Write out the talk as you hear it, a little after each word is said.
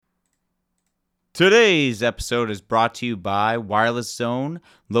Today's episode is brought to you by Wireless Zone,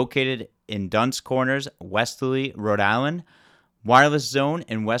 located in Dunn's Corners, Westerly, Rhode Island. Wireless Zone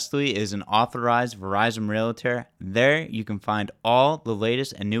in Westerly is an authorized Verizon realtor. There you can find all the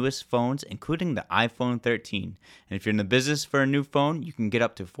latest and newest phones, including the iPhone 13. And if you're in the business for a new phone, you can get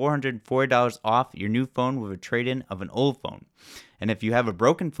up to $440 off your new phone with a trade-in of an old phone. And if you have a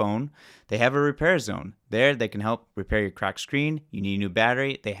broken phone, they have a repair zone. There they can help repair your cracked screen. You need a new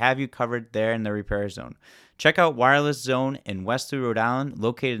battery. They have you covered there in the repair zone. Check out Wireless Zone in Westerly, Rhode Island,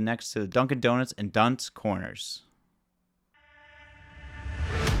 located next to the Dunkin' Donuts in Dunn's Corners.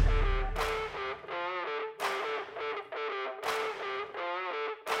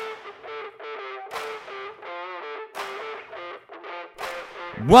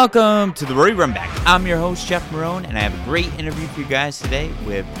 Welcome to the Rory Runback. I'm your host, Jeff Marone, and I have a great interview for you guys today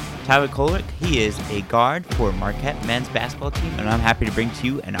with Tyler Kolek. He is a guard for Marquette men's basketball team, and I'm happy to bring to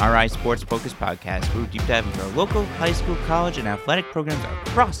you an RI Sports Focus podcast where we deep dive into our local, high school, college, and athletic programs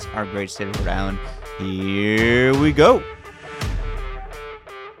across our great state of Rhode Island. Here we go.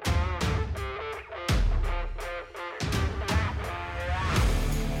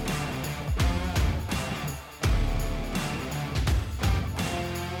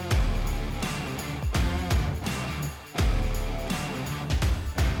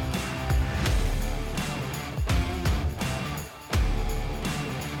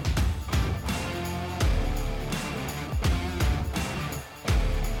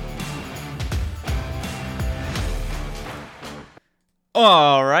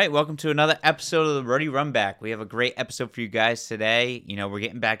 All right, welcome to another episode of the Ruddy Runback. We have a great episode for you guys today. You know, we're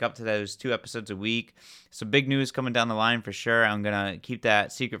getting back up to those 2 episodes a week. Some big news coming down the line for sure. I'm going to keep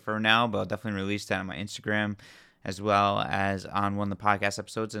that secret for now, but I'll definitely release that on my Instagram as well as on one of the podcast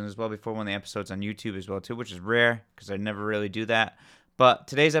episodes and as well before one of the episodes on YouTube as well too, which is rare because I never really do that. But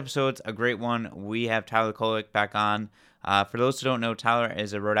today's episode's a great one. We have Tyler Kolek back on. For those who don't know, Tyler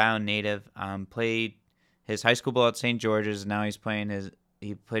is a Rhode Island native, played his high school ball at St. George's. Now he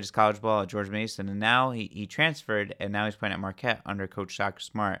played his college ball at George Mason, and now he transferred, and now he's playing at Marquette under Coach Dr.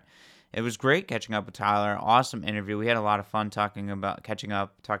 Smart. It was great catching up with Tyler. Awesome interview. We had a lot of fun talking about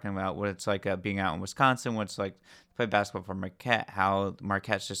what it's like being out in Wisconsin, what it's like to play basketball for Marquette, how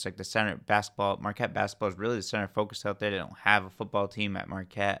Marquette's just like the center basketball. Marquette basketball is really the center focus out there. They don't have a football team at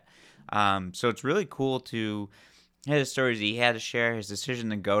Marquette. So it's really cool to hear the stories he had to share, his decision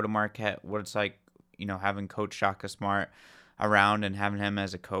to go to Marquette, what it's like, you know, having Coach Shaka Smart around and having him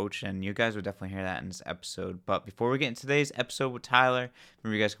as a coach, and you guys will definitely hear that in this episode. But before we get into today's episode with Tyler,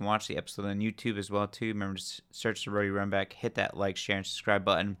 remember you guys can watch the episode on YouTube as well too. Remember to search the Rody Runback, hit that like, share, and subscribe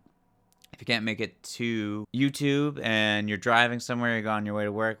button. If you can't make it to YouTube and you're driving somewhere, you're on your way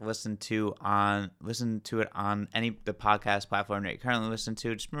to work, listen to it on the podcast platform that you currently listen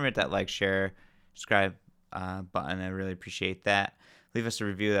to. Just remember that like, share, subscribe button. I really appreciate that. Leave us a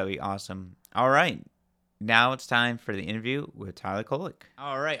review. That would be awesome. All right. Now it's time for the interview with Tyler Kolek.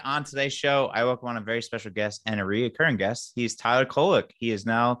 All right, on today's show, I welcome on a very special guest and a recurring guest. He's Tyler Kolek. He is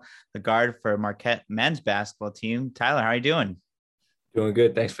now the guard for Marquette men's basketball team. Tyler, how are you doing? Doing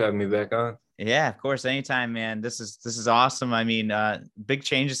good. Thanks for having me back on. Yeah, of course. Anytime, man. This is awesome. I mean, big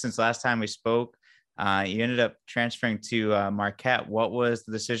changes since last time we spoke. You ended up transferring to Marquette. What was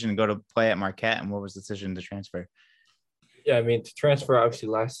the decision to go to play at Marquette, and what was the decision to transfer? Yeah, I mean, to transfer, obviously,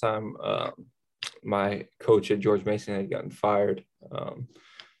 last time my coach at George Mason had gotten fired.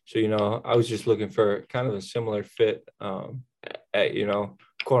 So, you know, I was just looking for kind of a similar fit at, you know,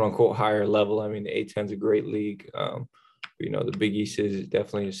 quote unquote higher level. I mean, the A-10 is a great league. You know, the Big East is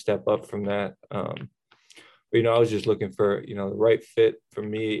definitely a step up from that. But, you know, I was just looking for, you know, the right fit for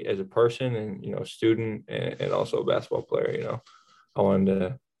me as a person and, you know, student and also a basketball player. You know, I wanted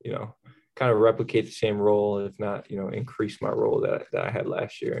to, you know, kind of replicate the same role, if not, you know, increase my role that I had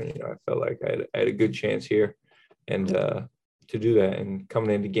last year. And, you know, I felt like I had a good chance here and to do that. And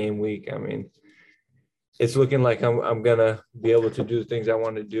coming into game week, I mean, it's looking like I'm going to be able to do the things I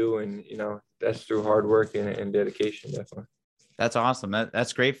want to do. And, you know, that's through hard work and dedication, definitely. That's awesome.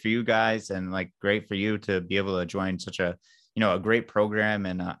 That's great for you guys, and like great for you to be able to join such a, you know, a great program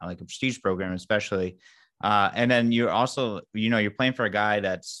and like a prestige program, especially. And then you're also, you know, you're playing for a guy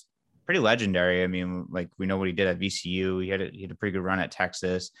that's pretty legendary. I mean, like we know what he did at VCU. He had a pretty good run at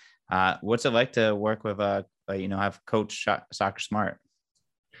Texas. What's it like to work with you know, have Coach Dr. Smart?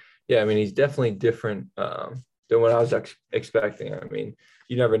 Yeah, I mean, he's definitely different than what I was expecting. I mean,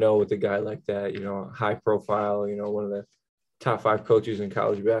 you never know with a guy like that, you know, high profile, you know, one of the top 5 coaches in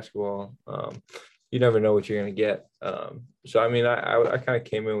college basketball. You never know what you're going to get. So, I mean, I kind of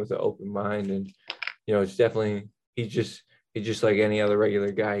came in with an open mind and, you know, it's definitely, he's just he's just like any other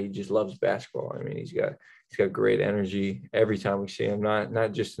regular guy. He just loves basketball. I mean, he's got great energy every time we see him.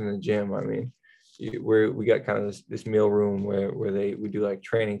 Not just in the gym. I mean, we got kind of this meal room where we do like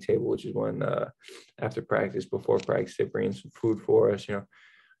training table, which is when after practice, before practice, they bring in some food for us. You know,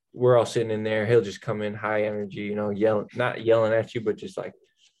 we're all sitting in there. He'll just come in high energy. You know, yelling, not yelling at you, but just like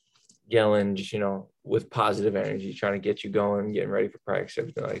yelling, just, you know, with positive energy, trying to get you going, getting ready for practice,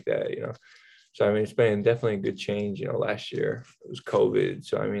 everything like that. You know. So, I mean, it's been definitely a good change. You know, last year it was COVID.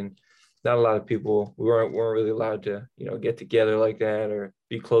 So, I mean, not a lot of people, we weren't really allowed to, you know, get together like that or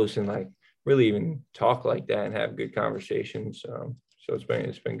be close and like really even talk like that and have good conversations. So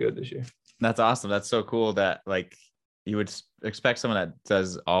it's been good this year. That's awesome. That's so cool that like you would expect someone that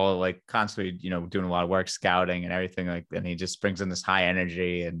does all like constantly, you know, doing a lot of work, scouting and everything like, and he just brings in this high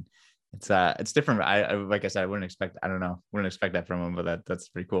energy and it's different. Like I said, I wouldn't expect, I don't know, wouldn't expect that from him, but that's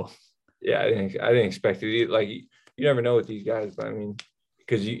pretty cool. Yeah, I didn't expect it. Like you never know with these guys, but I mean,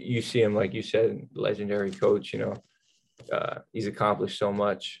 because you see him, like you said, legendary coach. You know, he's accomplished so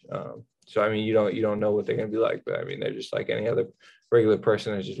much. So I mean, you don't know what they're gonna be like, but I mean, they're just like any other regular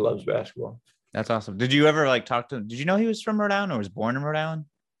person that just loves basketball. That's awesome. Did you ever like talk to him? Did you know he was from Rhode Island or was born in Rhode Island?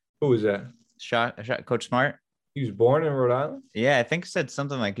 Who was that? Shot Coach Smart. He was born in Rhode Island. Yeah, I think said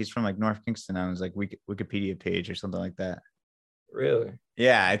something like he's from like North Kingston. I was like Wikipedia page or something like that. Really?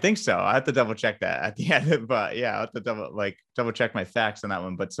 Yeah, I think so. I have to double check that at the end, but yeah, I have to double check my facts on that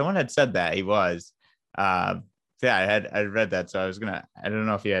one. But someone had said that he was. Yeah, I read that, so I don't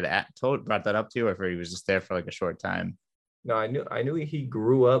know if he had brought that up to you or if he was just there for like a short time. No, I knew he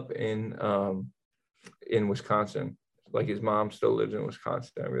grew up in Wisconsin. Like his mom still lives in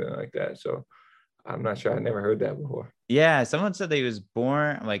Wisconsin, everything like that. So I'm not sure. I never heard that before. Yeah, someone said that he was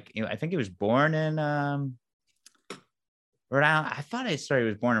born like, you know, I think he was born in Rhode Island. I thought I saw he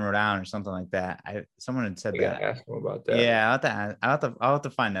was born in Rhode Island or something like that. Someone had said I that. gotta ask him about that. Yeah, I'll have to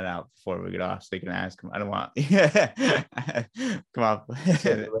find that out before we get off, so you can ask him. I don't want come on,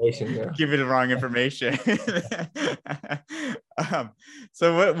 give you the wrong information.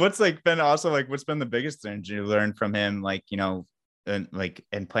 What's like been also like what's been the biggest thing you learned from him, like, you know, and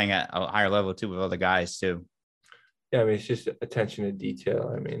playing at a higher level too with other guys too? Yeah, I mean, it's just attention to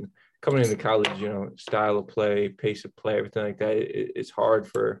detail. I mean, coming into college, you know, style of play, pace of play, everything like that, it's hard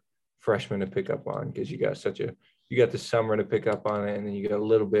for freshmen to pick up on because you got the summer to pick up on it, and then you got a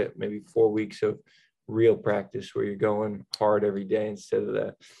little bit, maybe 4 weeks of real practice where you're going hard every day instead of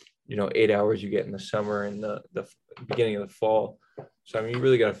the, you know, 8 hours you get in the summer and the beginning of the fall. So, I mean, you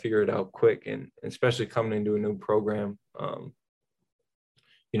really got to figure it out quick, and especially coming into a new program.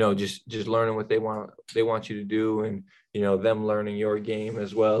 You know, just learning what they want you to do, and, you know, them learning your game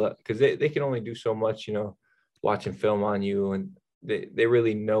as well, because they can only do so much, you know, watching film on you, and they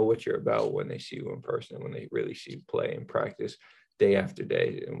really know what you're about when they see you in person, when they really see you play and practice day after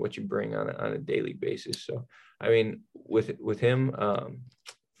day and what you bring on a daily basis. So, I mean, with him,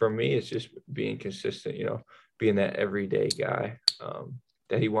 for me, it's just being consistent, you know, being that everyday guy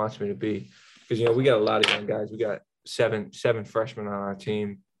that he wants me to be, because, you know, we got a lot of young guys. We got seven freshmen on our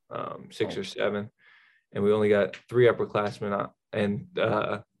team, 6 or 7, and we only got 3 upperclassmen and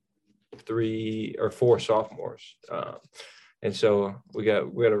 3 or 4 sophomores. And so we got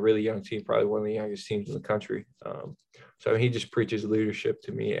a really young team, probably one of the youngest teams in the country. So he just preaches leadership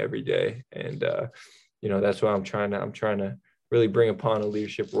to me every day, and you know, that's why I'm trying to really bring upon a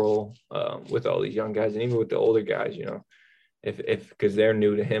leadership role with all these young guys, and even with the older guys, you know, if because they're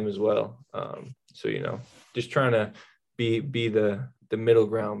new to him as well. So, you know, just trying to be the middle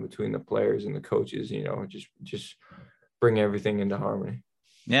ground between the players and the coaches, you know, just bring everything into harmony.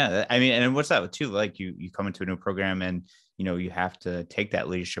 Yeah, I mean, and what's that too? Like you come into a new program and, you know, you have to take that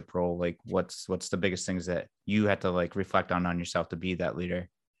leadership role. Like what's the biggest things that you have to like reflect on yourself to be that leader?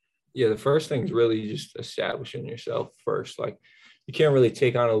 Yeah, the first thing is really just establishing yourself first. Like you can't really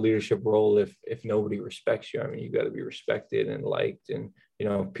take on a leadership role if nobody respects you. I mean, you got to be respected and liked, and, you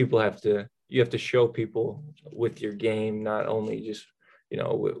know, you have to show people with your game, not only just, you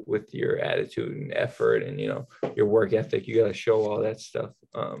know, with your attitude and effort and, you know, your work ethic. You got to show all that stuff.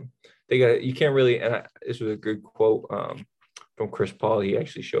 You can't really, and this was a good quote from Chris Paul. He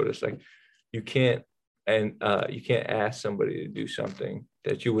actually showed us, like, you can't ask somebody to do something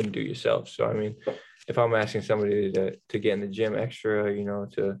that you wouldn't do yourself. So, I mean, if I'm asking somebody to get in the gym extra, you know,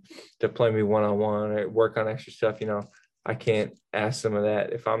 to play me one-on-one or work on extra stuff, you know, I can't ask them of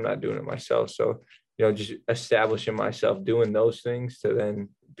that if I'm not doing it myself. So, you know, just establishing myself doing those things to then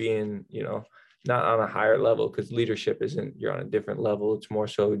being, you know, not on a higher level, because leadership isn't, you're on a different level. It's more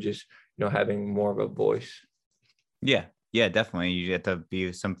so just, you know, having more of a voice. Yeah, definitely. You have to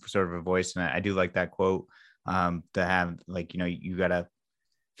be some sort of a voice. And I do like that quote. To have like, you gotta,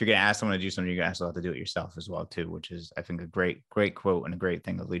 if you're gonna ask someone to do something, you're gonna also have to do it yourself as well too, which is, I think, a great quote and a great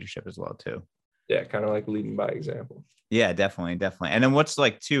thing of leadership as well too. Yeah, kind of like leading by example. Yeah, definitely. And then what's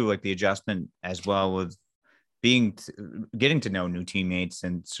like too, like the adjustment as well with being getting to know new teammates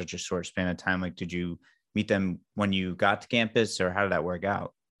in such a short span of time. Like, did you meet them when you got to campus, or how did that work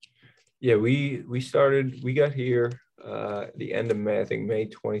out? Yeah, we got here the end of May, I think May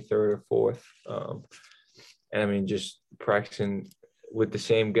 23rd or 4th. And I mean, just practicing with the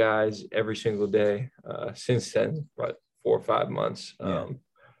same guys every single day since then, about 4 or 5 months. Yeah.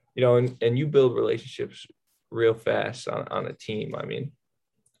 And you build relationships real fast on a team. I mean,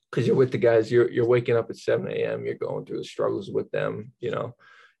 because you're with the guys, you're waking up at 7 a.m. You're going through the struggles with them.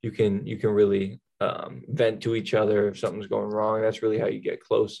 You can really vent to each other if something's going wrong. That's really how you get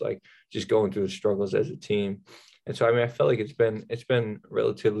close, like just going through the struggles as a team. And so I mean, I felt like it's been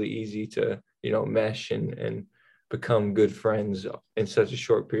relatively easy to mesh and become good friends in such a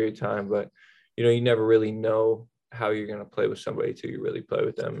short period of time. But you never really know how you're going to play with somebody till you really play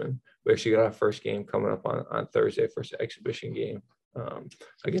with them. And we actually got our first game coming up on Thursday, first exhibition game um,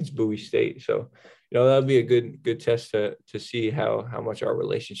 against Bowie State. So, that'll be a good test to see how much our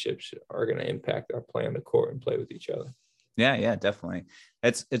relationships are going to impact our play on the court and play with each other. Yeah, definitely.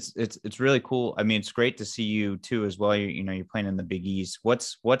 It's really cool. I mean, it's great to see you too as well. You're playing in the Big East.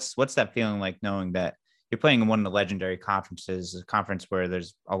 What's that feeling like, knowing that you're playing in one of the legendary conferences, a conference where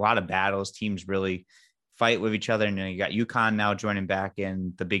there's a lot of battles, teams really fight with each other, and you got UConn now joining back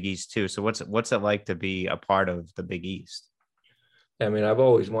in the Big East too. So what's it like to be a part of the Big East? I mean, I've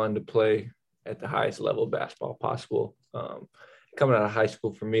always wanted to play at the highest level of basketball possible. Coming out of high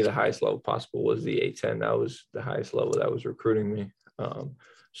school, for me, the highest level possible was the A10. That was the highest level that was recruiting me.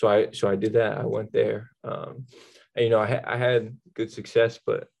 So I did that. I went there. And, I had good success,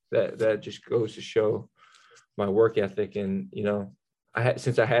 but that just goes to show my work ethic. And,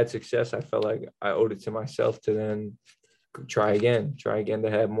 since I had success, I felt like I owed it to myself to then try again to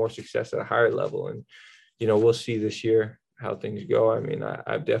have more success at a higher level. And, we'll see this year how things go. I mean,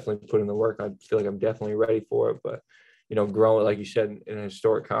 I've definitely put in the work. I feel like I'm definitely ready for it. But, growing, like you said, in a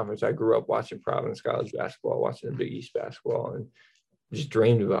historic conference, I grew up watching Providence College basketball, watching the Big East basketball, and just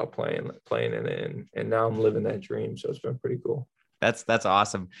dreamed about playing in it. And now I'm living that dream. So it's been pretty cool. That's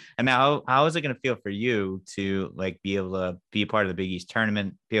awesome. And now, how is it going to feel for you to like be able to be a part of the Big East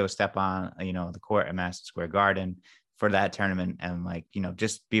tournament, be able to step on, the court at Madison Square Garden for that tournament, and like,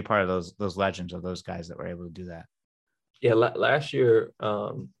 just be a part of those legends of those guys that were able to do that? Yeah, last year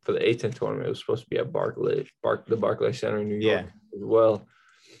for the A10 tournament, it was supposed to be at the Barclays Center in New York Yeah. as well.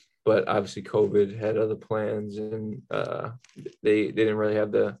 But obviously COVID had other plans, and they didn't really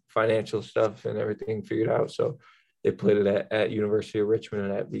have the financial stuff and everything figured out. So they played it at University of Richmond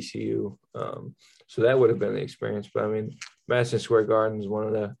and at VCU. So that would have been the experience. But I mean, Madison Square Garden is one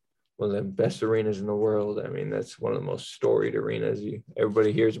of the best arenas in the world. I mean, that's one of the most storied arenas.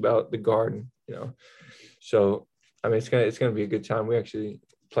 Everybody hears about the Garden, So I mean, it's gonna be a good time. We actually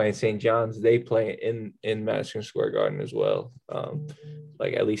play in St. John's. They play in Madison Square Garden as well.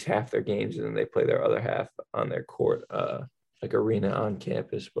 Like at least half their games, and then they play their other half on their court, like arena on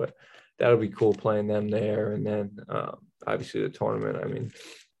campus. But that'll be cool playing them there. And then obviously the tournament. I mean,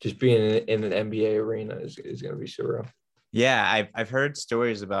 just being in an NBA arena is gonna be surreal. Yeah, I've heard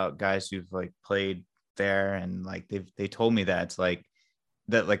stories about guys who've like played there, and like they told me that it's like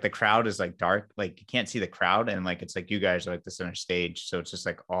that, like the crowd is like dark, like you can't see the crowd, and like it's like you guys are like the center stage, so it's just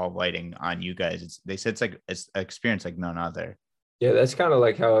like all lighting on you guys. They said it's an experience like none other. Yeah, that's kind of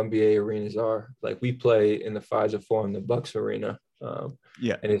like how NBA arenas are. Like we play in the Pfizer Forum, the Bucks arena,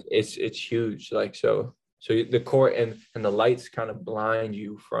 Yeah, and it's huge. Like so the court and the lights kind of blind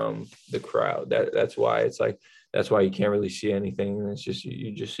you from the crowd. That's why that's why you can't really see anything. And it's just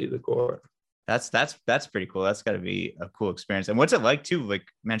you just see the court. that's pretty cool. That's got to be a cool experience. And what's it like too, like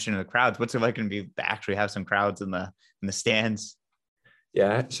mentioning the crowds, what's it like going to be to actually have some crowds in the stands?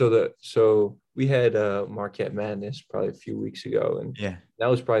 Yeah. So we had Marquette Madness probably a few weeks ago, and Yeah. that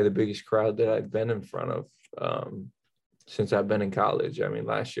was probably the biggest crowd that I've been in front of since I've been in college. I mean,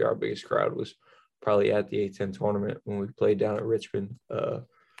 last year our biggest crowd was probably at the A10 tournament when we played down at Richmond.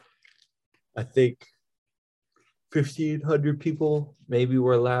 I think 1,500 people maybe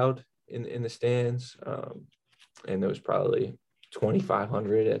were allowed in the stands, and there was probably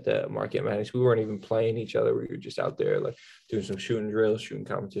 2,500 at the Marquette Madness. We weren't even playing each other. We were just out there like doing some shooting drills, shooting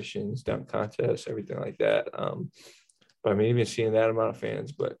competitions, dunk contests, everything like that. But I mean, even seeing that amount of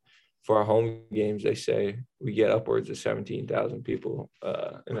fans. But for our home games, they say we get upwards of 17,000 people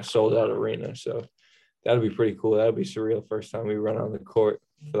in a sold out arena. So that'll be pretty cool. That'll be surreal. First time we run on the court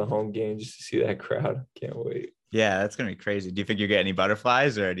for the home game just to see that crowd. Can't wait. Yeah, that's gonna be crazy. Do you think you get any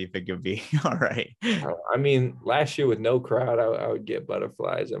butterflies, or do you think you'll be all right? I mean, last year with no crowd, I would get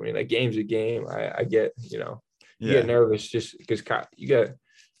butterflies. I mean, a game's a game. I get, you get Yeah. nervous just because you get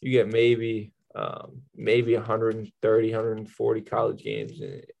maybe 130, 140 college games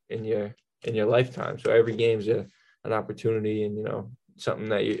in your lifetime. So every game's an opportunity, and something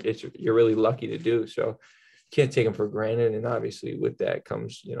that you're really lucky to do. So can't take them for granted. And obviously with that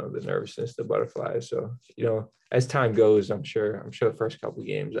comes, the nervousness, the butterflies. So, as time goes, I'm sure the first couple of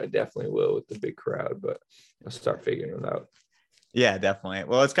games I definitely will with the big crowd, but I'll start figuring it out. Yeah, definitely.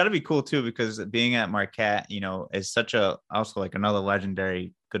 Well, it's got to be cool too, because being at Marquette, is such a also like another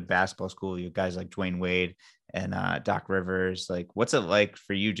legendary good basketball school. You guys like Dwayne Wade and Doc Rivers. Like, what's it like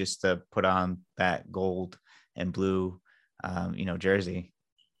for you just to put on that gold and blue, jersey?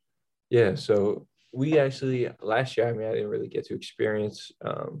 Yeah. So we actually last year, I mean, I didn't really get to experience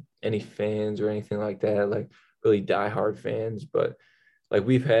any fans or anything like that, like really diehard fans, but like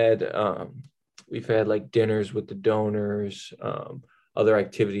we've had like dinners with the donors, other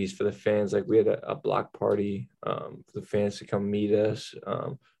activities for the fans. Like we had a block party for the fans to come meet us.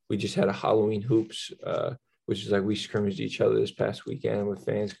 We just had a Halloween hoops, which is like we scrimmaged each other this past weekend where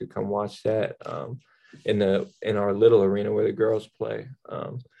fans could come watch that in our little arena where the girls play.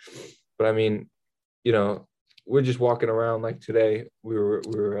 But I mean, you know, we're just walking around. Like today we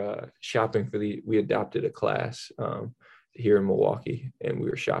were shopping we adopted a class here in Milwaukee, and we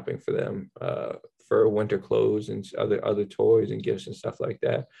were shopping for them for winter clothes and other toys and gifts and stuff like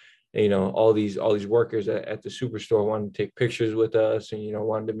that. And, all these workers at the superstore wanted to take pictures with us, and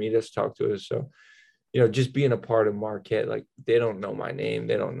wanted to meet us, talk to us. So just being a part of Marquette, like they don't know my name,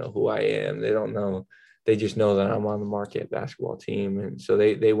 they don't know who I am, they just know that I'm on the Marquette basketball team, and so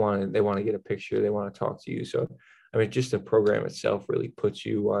they want to get a picture, they want to talk to you. So I mean, just the program itself really puts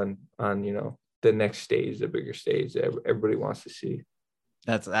you on the next stage, the bigger stage that everybody wants to see.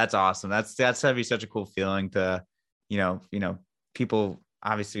 That's awesome. That's gotta be such a cool feeling to, people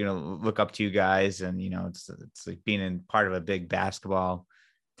obviously look up to you guys, and it's like being in part of a big basketball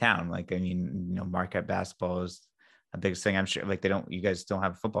town. Like, I mean, Marquette basketball is a big thing. I'm sure like you guys don't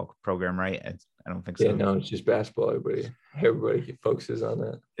have a football program, right? I don't think Yeah, so. no, it's just basketball. Everybody focuses on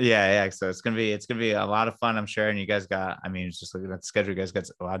that. Yeah. So it's gonna be a lot of fun, I'm sure. And you guys got, I mean, it's just looking at the schedule. You guys got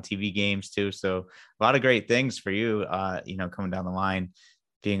a lot of TV games too, so a lot of great things for you. Coming down the line,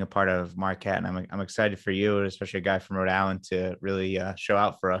 being a part of Marquette, and I'm excited for you, especially a guy from Rhode Island, to really show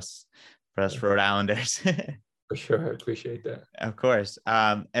out for Rhode Islanders. For sure, I appreciate that. Of course.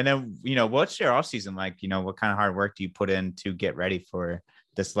 And then what's your off season like? What kind of hard work do you put in to get ready for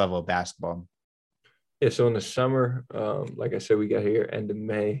this level of basketball? Yeah, so in the summer, like I said, we got here end of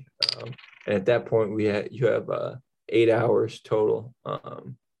May, and at that point, you have 8 hours total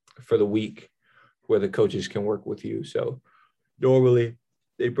for the week where the coaches can work with you. So normally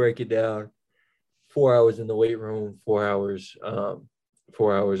they break it down 4 hours in the weight room, 4 hours on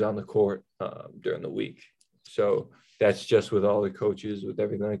the court during the week. So that's just with all the coaches, with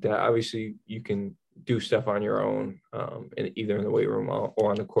everything like that. Obviously, you can do stuff on your own, and either in the weight room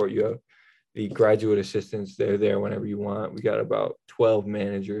or on the court. You have the graduate assistants, they're there whenever you want. We got about 12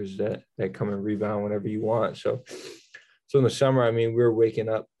 managers that come and rebound whenever you want. So in the summer, I mean, we're waking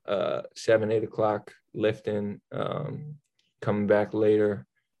up 7, 8 o'clock, lifting, coming back later,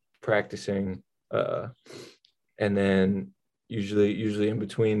 practicing, and then usually in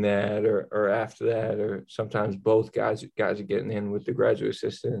between that or after that, or sometimes both guys are getting in with the graduate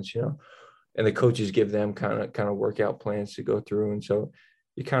assistants, and the coaches give them kind of workout plans to go through. And so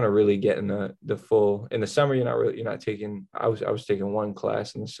you're kind of really getting the full. In the summer, you're not taking. I was taking one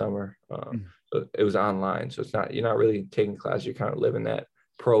class in the summer, so it was online. So you're not really taking class. You're kind of living that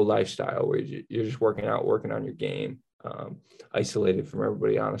pro lifestyle where you're just working on your game, isolated from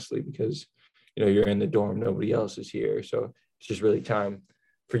everybody, honestly, because you're in the dorm, nobody else is here. So it's just really time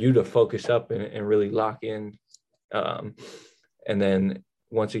for you to focus up and really lock in. And then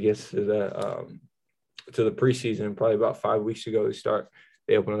once it gets to the preseason, probably about 5 weeks ago,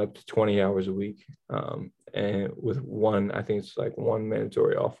 they open it up to 20 hours a week. And with I think it's like one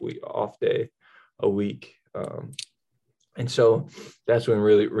mandatory off day a week. And so that's when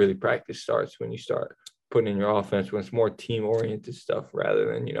really practice starts, when you start putting in your offense, when it's more team oriented stuff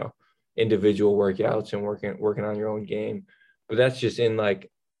rather than, individual workouts and working on your own game. But that's just in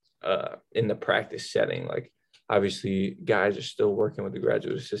the practice setting. Like, obviously guys are still working with the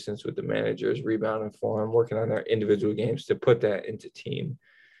graduate assistants, with the managers, rebounding for them, working on their individual games to put that into team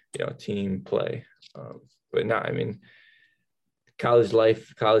play. But no, I mean, college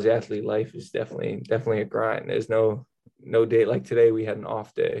athlete life is definitely a grind. There's no no day. Like today we had an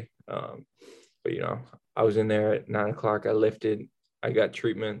off day. But I was in there at 9 o'clock. I lifted, I got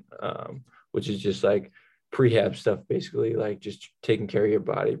treatment, which is just like prehab stuff, basically, like just taking care of your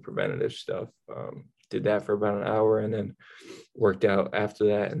body, preventative stuff. Did that for about an hour and then worked out after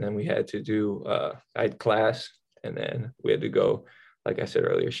that. And then we had to do, I had class, and then we had to go, like I said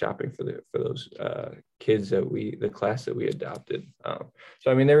earlier, shopping for those kids the class that we adopted.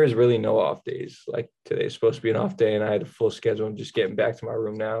 So, I mean, there is really no off days. Like today's supposed to be an off day, and I had a full schedule. I'm just getting back to my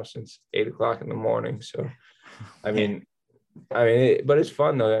room now since 8 o'clock in the morning. So, I mean, but it's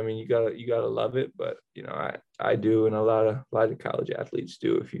fun though. I mean, you gotta love it. But I do, and a lot of college athletes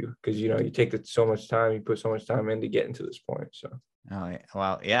do. Because you take so much time, you put so much time in to get into this point. So. Oh,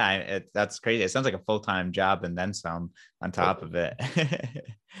 well, yeah, that's crazy. It sounds like a full-time job and then some on top of it.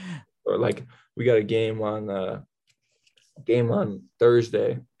 Or like we got a game on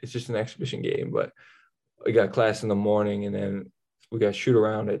Thursday. It's just an exhibition game, but we got class in the morning, and then we got shoot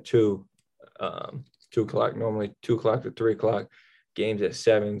around at 2 o'clock, normally 2 o'clock to 3 o'clock, games at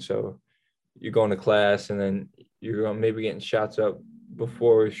 7. So you're going to class, and then you're maybe getting shots up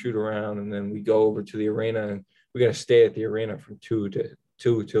before we shoot around, and then we go over to the arena, and we got to stay at the arena from 2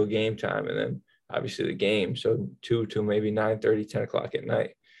 till game time, and then obviously the game. So 2 till maybe 9:30, 10 o'clock at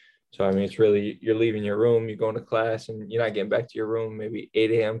night. So, I mean, it's really, you're leaving your room, you're going to class, and you're not getting back to your room maybe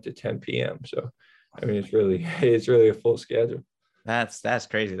 8 a.m. to 10 p.m. So, I mean, it's really a full schedule. That's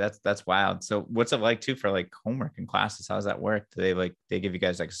crazy. That's wild. So what's it like too for like homework and classes? How does that work? Do they give you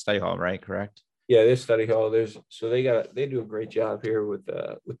guys like a study hall, right? Correct? Yeah, there's study hall. They do a great job here with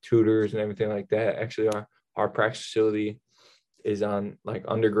tutors and everything like that. Actually, our practice facility is on like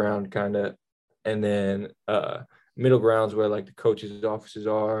underground kind of, and then middle grounds where like the coaches' offices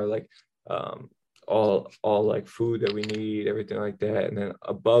are, like all like food that we need, everything like that. And then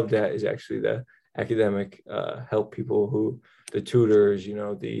above that is actually the academic help people, the tutors,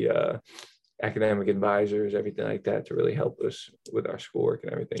 the academic advisors, everything like that, to really help us with our schoolwork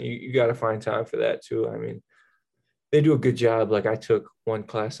and everything. You got to find time for that too. I mean, they do a good job. Like I took one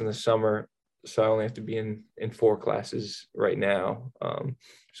class in the summer, so I only have to be in 4 classes right now.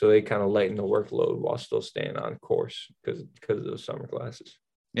 So they kind of lighten the workload while still staying on course because of those summer classes.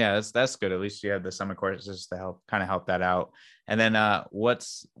 Yeah, that's good. At least you have the summer courses to help that out. And then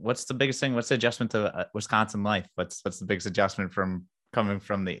what's the biggest thing? What's the adjustment to Wisconsin life? What's the biggest adjustment from coming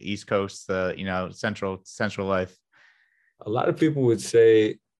from the East Coast to central life? A lot of people would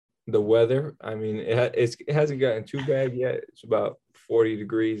say the weather. I mean, it hasn't gotten too bad yet. It's about 40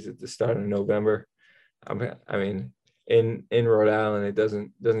 degrees at the start of November. I mean, in Rhode Island, it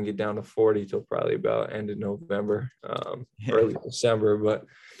doesn't get down to 40 till probably about end of November, early December. But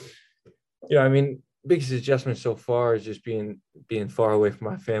I mean, biggest adjustment so far is just being far away from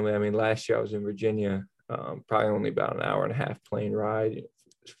my family. I mean, last year I was in Virginia, probably only about an hour and a half plane ride,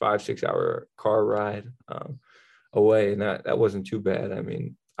 5-6 hour car ride away, and that wasn't too bad. I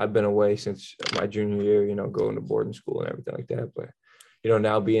mean, I've been away since my junior year, going to boarding school and everything like that. But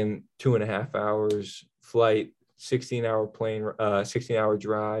now being 2.5 hours flight, 16-hour plane, 16-hour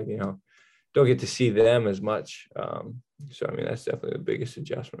drive, don't get to see them as much. So, I mean, that's definitely the biggest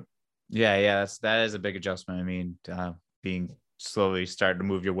adjustment. Yeah, that is a big adjustment. I mean, being slowly starting to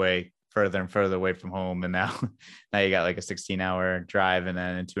move your way further and further away from home, and now you got like a 16-hour drive and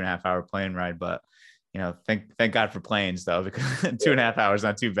then a 2.5-hour plane ride. But thank God for planes though, because 2.5 hours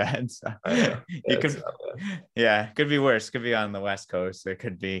not too bad. So you could, could be worse. Could be on the West Coast. It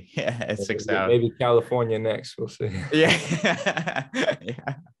could be 6 hours. Maybe California next. We'll see. Yeah.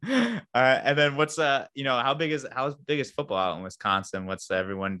 And then what's how big is football out in Wisconsin? Do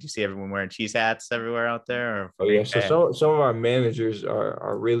you see everyone wearing cheese hats everywhere out there? Oh yeah. So some of our managers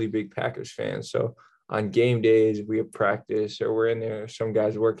are really big Packers fans. So on game days, we have practice or we're in there, some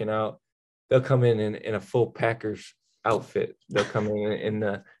guys working out. They'll come in a full Packers outfit. They'll come in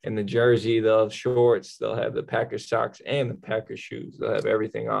the jersey. They'll have shorts. They'll have the Packers socks and the Packers shoes. They'll have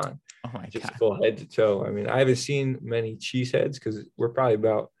everything on. Oh my just God. Full head to toe. I mean, I haven't seen many cheeseheads because we're probably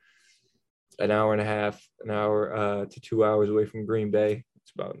about an hour and a half, to 2 hours away from Green Bay.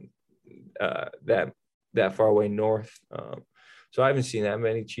 It's about that far away north. So I haven't seen that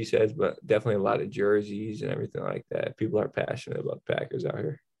many cheeseheads, but definitely a lot of jerseys and everything like that. People are passionate about Packers out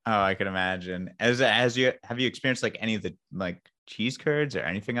here. Oh, I can imagine. Have you experienced like any of the like cheese curds or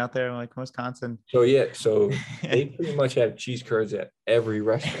anything out there like Wisconsin? So they pretty much have cheese curds at every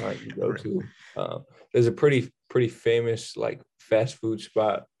restaurant you go to. There's a pretty famous like fast food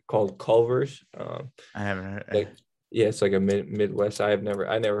spot called Culver's. I haven't heard. It's like a Midwest. I never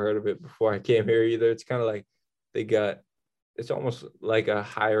heard of it before I came here either. It's kind of like it's almost like a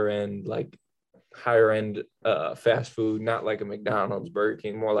higher end like higher end fast food, not like a McDonald's, Burger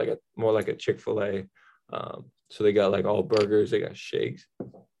King, more like a Chick-fil-A. So they got like all burgers, they got shakes,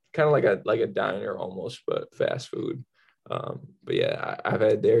 kind of like a diner almost, but fast food. But yeah, I've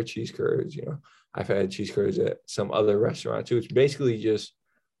had their cheese curds. I've had cheese curds at some other restaurant too. It's basically just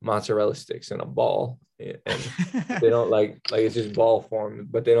mozzarella sticks in a ball, and they don't like it's just ball form,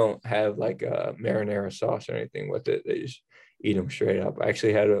 but they don't have like a marinara sauce or anything with it. They just eat them straight up.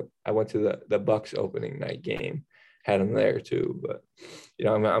 I went to the Bucks opening night game, had them there too. But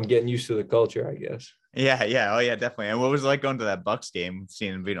I'm getting used to the culture, I guess. Yeah, yeah. Oh, yeah, definitely. And what was it like going to that Bucks game,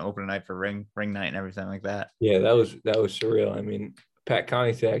 seeing it being an open night for ring night and everything like that? Yeah, that was surreal. I mean, Pat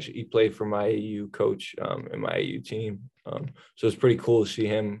Connaughton actually he played for my AU coach in my AU team. So it's pretty cool to see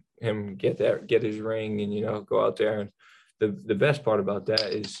him get his ring and go out there. And the best part about that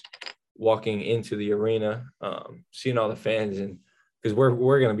is walking into the arena, seeing all the fans, and because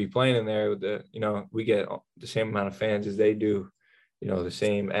we're going to be playing in there with we get the same amount of fans as they do, the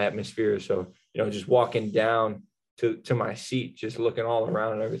same atmosphere. So just walking down to my seat, just looking all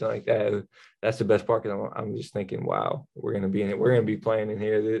around and everything like that. That's the best part, because I'm just thinking, wow, we're gonna be in it. We're gonna be playing in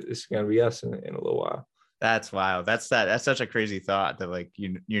here. This is gonna be us in a little while. That's wild. That's such a crazy thought that like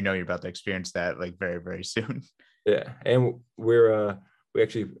you're about to experience that like very, very soon. Yeah, and we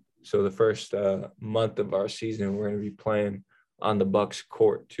actually, so the first month of our season, we're gonna be playing on the Bucks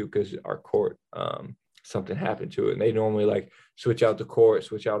court too, because our court something happened to it, and they normally like switch out the court,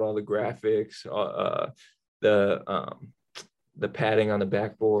 switch out all the graphics, the padding on the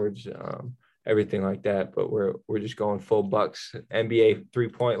backboards, everything like that. But we're just going full Bucks, NBA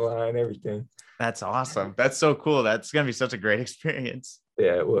 3-point line, everything. That's awesome. That's so cool. That's gonna be such a great experience.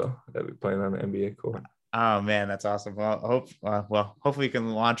 Yeah, it will. I'll be playing on the NBA court. Oh man, that's awesome. Well, hopefully you can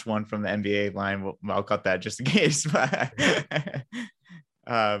launch one from the NBA line. I'll cut that just in case. But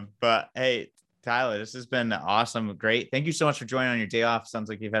hey, Tyler, this has been awesome. Great. Thank you so much for joining on your day off. Sounds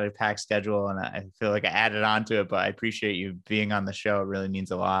like you've had a packed schedule, and I feel like I added on to it, but I appreciate you being on the show. It really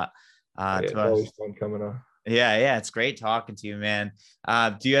means a lot Yeah, to it's us. always fun coming on. Yeah. It's great talking to you, man.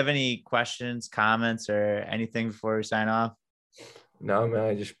 Do you have any questions, comments, or anything before we sign off? No, man,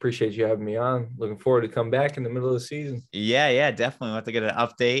 I just appreciate you having me on. Looking forward to come back in the middle of the season. Yeah, definitely. We'll have to get an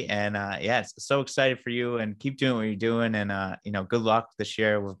update. And it's so excited for you, and keep doing what you're doing. And good luck this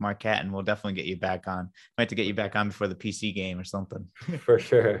year with Marquette, and we'll definitely get you back on. Might have to get you back on before the PC game or something. For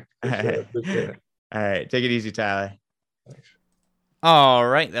sure. All right. Take it easy, Tyler. Thanks. All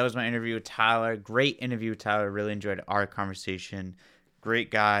right. That was my interview with Tyler. Great interview with Tyler. Really enjoyed our conversation.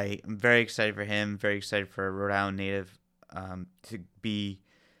 Great guy. I'm very excited for him. Very excited for a Rhode Island native to be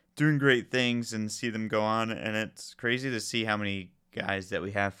doing great things and see them go on. And it's crazy to see how many guys that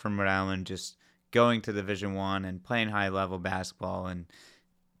we have from Rhode Island just going to Division I and playing high level basketball and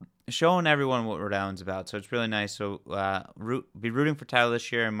showing everyone what Rhode Island's about. So it's really nice. So be rooting for Tyler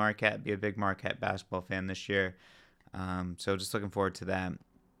this year, and Marquette, be a big Marquette basketball fan this year. So just looking forward to that.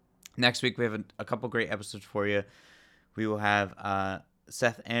 Next week we have a couple great episodes for you. We will have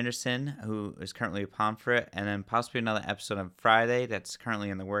Seth Anderson, who is currently a Pomfret, and then possibly another episode on Friday that's currently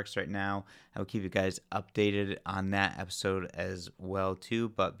in the works right now. I will keep you guys updated on that episode as well too,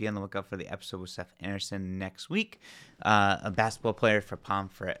 but be on the lookout for the episode with Seth Anderson next week, a basketball player for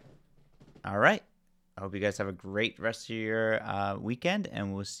Pomfret. All right. I hope you guys have a great rest of your weekend,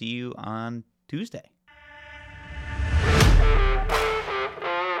 and we'll see you on Tuesday.